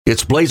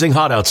It's blazing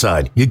hot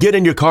outside. You get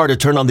in your car to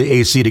turn on the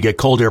AC to get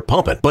cold air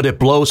pumping, but it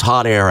blows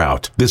hot air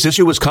out. This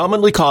issue is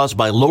commonly caused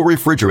by low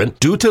refrigerant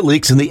due to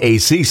leaks in the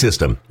AC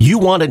system. You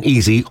want an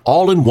easy,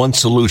 all-in-one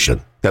solution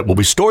that will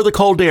restore the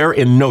cold air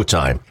in no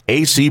time.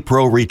 AC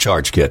Pro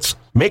Recharge Kits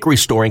make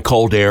restoring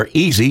cold air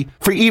easy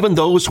for even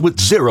those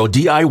with zero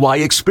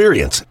DIY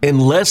experience in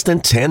less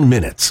than 10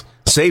 minutes.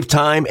 Save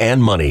time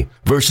and money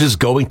versus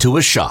going to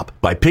a shop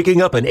by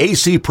picking up an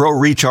AC Pro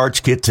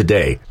Recharge Kit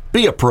today.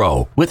 Be a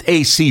pro with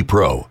AC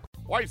Pro.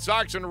 White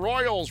Sox and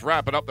Royals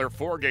wrapping up their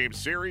 4-game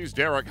series.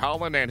 Derek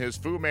Holland and his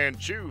Fu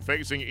Manchu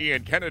facing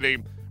Ian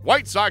Kennedy.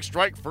 White Sox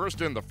strike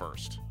first in the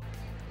first.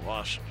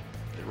 Lost.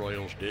 The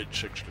Royals did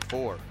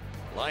 6-4.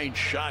 Line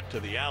shot to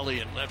the alley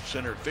in left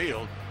center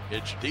field.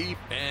 It's deep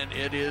and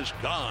it is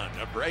gone.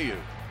 Abreu.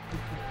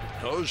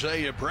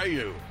 Jose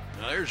Abreu.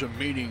 Now there's a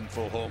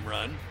meaningful home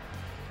run.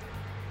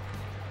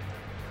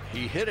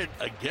 He hit it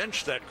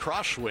against that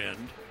crosswind.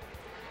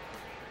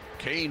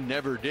 Kane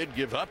never did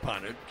give up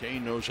on it.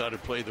 Kane knows how to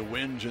play the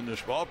winds in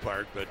this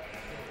ballpark, but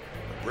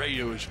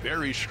Abreu is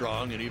very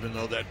strong, and even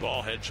though that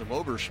ball had some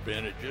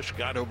overspin, it just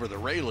got over the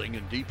railing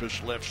in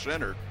deepest left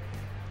center,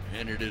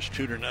 and it is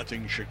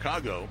 2-0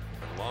 Chicago.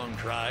 A long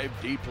drive,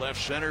 deep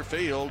left center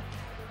field,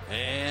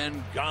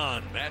 and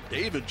gone. Matt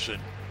Davidson.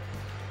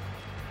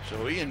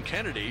 So Ian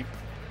Kennedy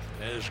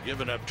has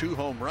given up 2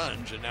 home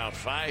runs and now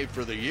 5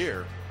 for the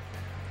year.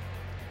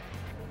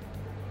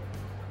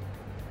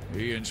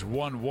 Ian's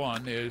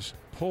 1-1 is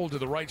pulled to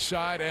the right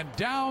side and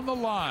down the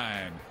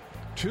line.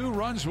 2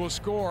 runs will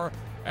score.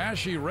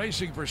 Ashe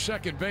racing for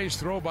second base.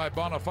 Throw by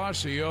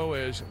Bonifacio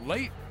is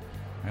late,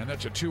 and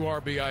that's a 2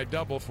 RBI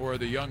double for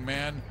the young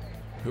man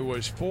who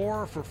was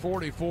 4 for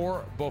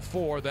 44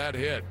 before that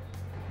hit.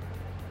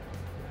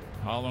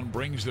 Holland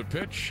brings the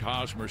pitch.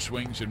 Hosmer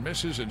swings and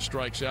misses and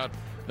strikes out.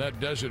 That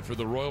does it for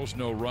the Royals.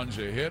 No runs,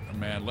 a hit, a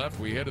man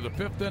left. We head to the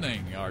 5th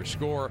inning. Our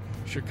score,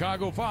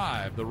 Chicago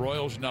 5, the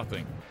Royals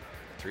nothing.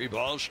 3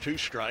 balls, 2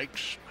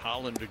 strikes.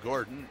 Holland to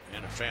Gordon,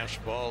 and a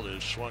fastball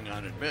is swung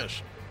on and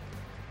missed.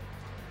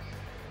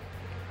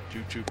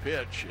 2-2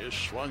 pitch is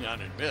swung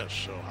on and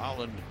missed. So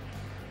Holland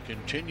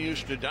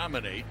continues to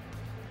dominate.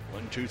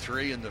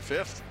 1-2-3 in the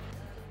 5th.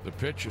 The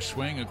pitch, a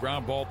swing, a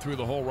ground ball through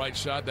the whole right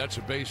side. That's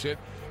a base hit.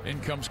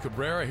 In comes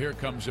Cabrera. Here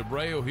comes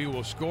Abreu. He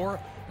will score,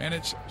 and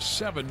it's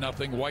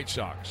 7-0 White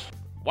Sox.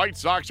 White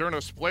Sox earn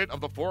a split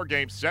of the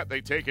 4-game set.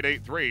 They take it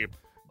 8-3.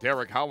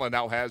 Derek Holland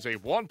now has a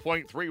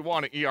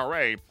 1.31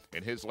 ERA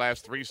in his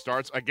last 3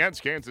 starts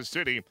against Kansas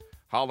City.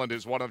 Holland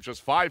is one of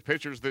just 5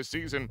 pitchers this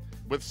season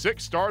with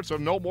 6 starts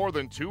of no more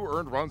than 2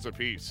 earned runs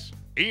apiece.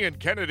 Ian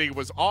Kennedy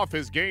was off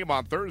his game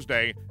on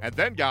Thursday and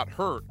then got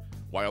hurt,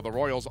 while the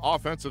Royals'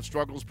 offensive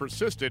struggles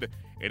persisted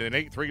in an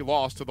 8-3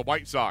 loss to the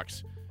White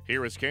Sox.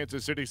 Here is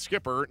Kansas City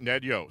skipper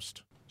Ned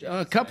Yost.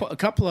 A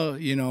couple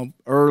of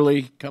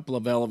early, couple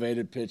of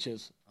elevated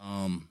pitches.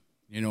 One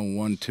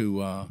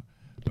to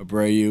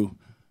Abreu.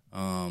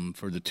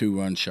 For the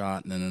 2-run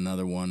shot, and then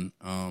another one.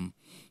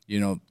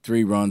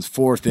 3 runs.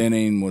 4th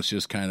inning was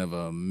just kind of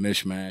a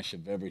mishmash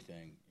of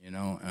everything.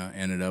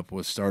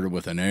 Started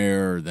with an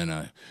error, then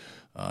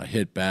a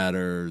hit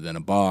batter, then a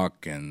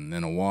balk, and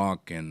then a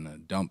walk, and a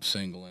dump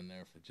single in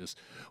there. It just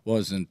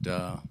wasn't,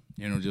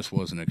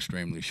 wasn't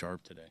extremely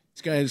sharp today.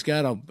 This guy's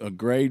got a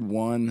grade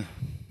 1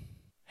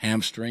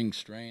 hamstring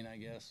strain, I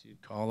guess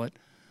you'd call it.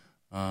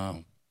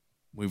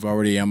 We've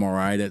already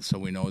MRI'd it, so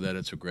we know that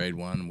it's a grade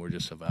 1. We're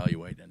just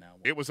evaluating it now.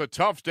 It was a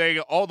tough day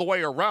all the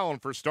way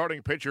around for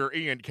starting pitcher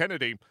Ian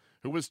Kennedy,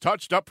 who was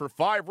touched up for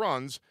 5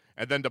 runs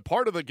and then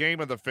departed the game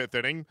in the 5th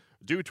inning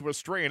due to a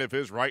strain of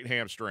his right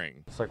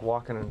hamstring. It's like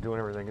walking and doing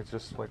everything. It's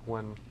just like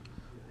when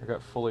I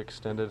got fully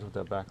extended with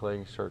that back leg,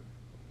 you start,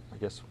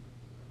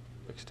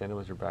 extended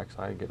with your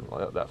backside, getting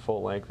that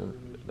full length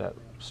and that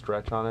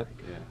stretch on it.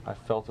 Yeah. I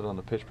felt it on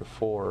the pitch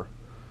before,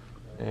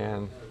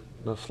 and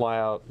the fly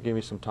out gave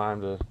me some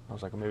time to, I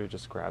was like, maybe it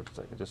just grabbed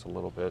just a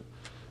little bit.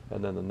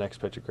 And then the next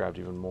pitch it grabbed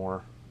even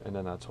more. And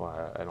then that's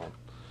why I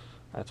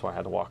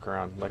had to walk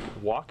around. Like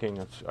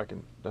walking, I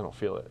don't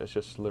feel it. It's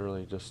just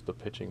literally just the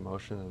pitching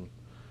motion and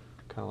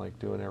kind of like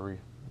doing every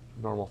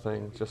normal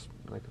thing. Just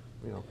like,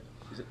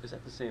 Is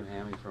that the same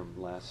hammy from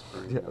last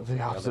spring? Yeah,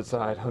 the opposite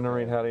side. I've never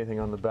even had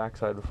anything on the back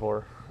side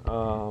before.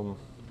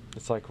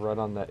 It's like right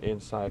on that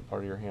inside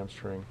part of your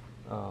hamstring.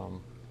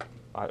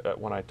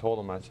 When I told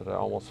them, I said I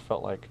almost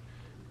felt like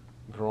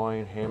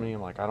groin, hammy.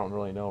 I'm like, I don't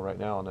really know right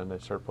now. And then they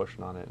started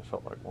pushing on it. It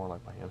felt like more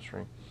like my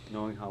hamstring.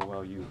 Knowing how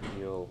well you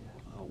feel,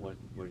 what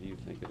do you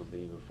think it'll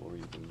be before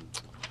you can?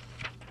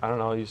 I don't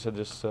know. You said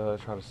just try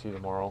to see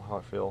tomorrow how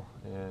I feel,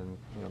 and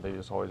they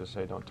just always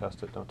say don't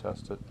test it,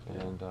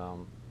 and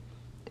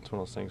it's one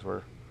of those things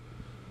where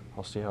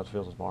I'll see how it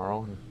feels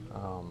tomorrow.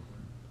 And,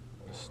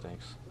 it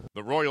stinks.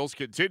 The Royals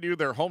continue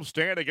their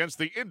homestand against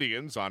the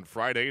Indians on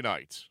Friday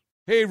night.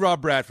 Hey,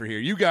 Rob Bradford here.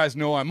 You guys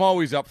know I'm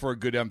always up for a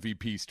good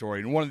MVP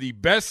story, and one of the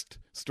best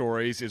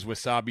stories is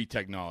Wasabi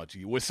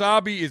Technology.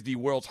 Wasabi is the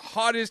world's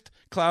hottest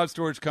cloud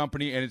storage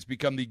company, and it's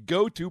become the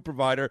go-to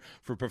provider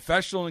for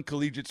professional and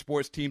collegiate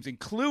sports teams,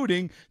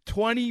 including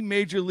 20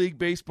 Major League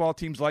Baseball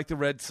teams like the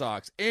Red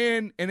Sox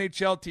and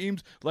NHL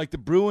teams like the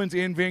Bruins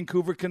and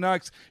Vancouver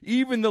Canucks.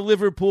 Even the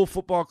Liverpool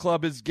Football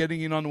Club is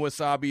getting in on the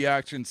Wasabi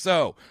action.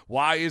 So,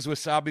 why is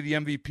Wasabi the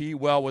MVP?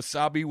 Well,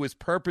 Wasabi was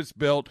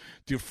purpose-built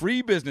to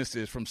free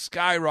businesses from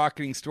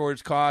skyrocketing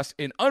storage costs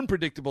and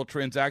unpredictable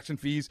transaction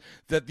fees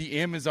that the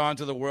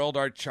Amazons of the world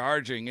are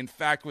charging. In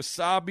fact,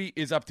 Wasabi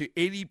is up to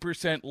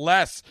 80%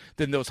 less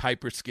than those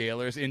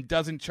hyperscalers and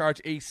doesn't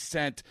charge a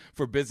cent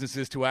for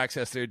businesses to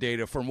access their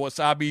data. From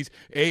Wasabi's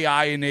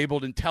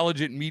AI-enabled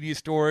intelligent media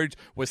storage,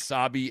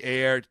 Wasabi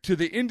Air, to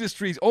the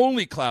industry's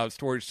only cloud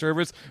storage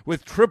service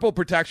with triple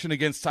protection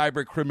against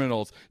cyber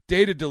criminals,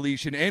 data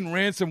deletion, and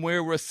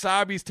ransomware,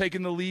 Wasabi's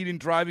taken the lead in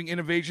driving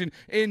innovation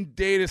in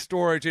data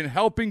storage and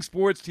helping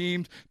sports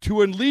teams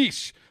to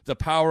unleash the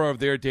power of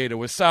their data.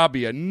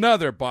 Wasabi,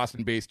 another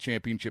Boston-based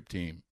championship team.